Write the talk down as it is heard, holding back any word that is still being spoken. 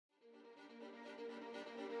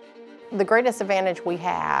The greatest advantage we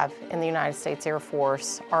have in the United States Air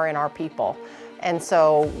Force are in our people. And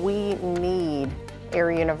so we need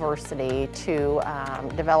Air University to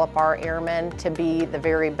develop our airmen to be the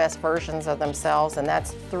very best versions of themselves, and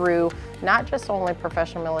that's through not just only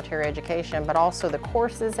professional military education, but also the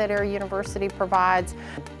courses that Air University provides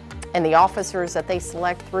and the officers that they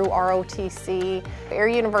select through ROTC. Air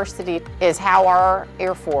University is how our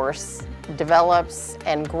Air Force develops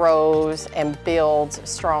and grows and builds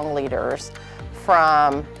strong leaders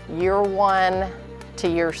from year 1 to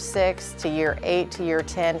year 6 to year 8 to year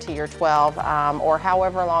 10 to year 12, or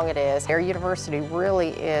however long it is. Air University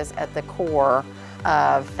really is at the core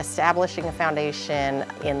of establishing a foundation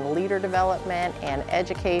in leader development and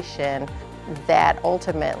education that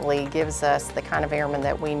ultimately gives us the kind of airmen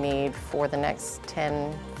that we need for the next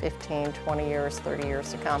 10, 15, 20 years, 30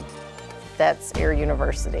 years to come. That's Air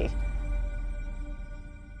University.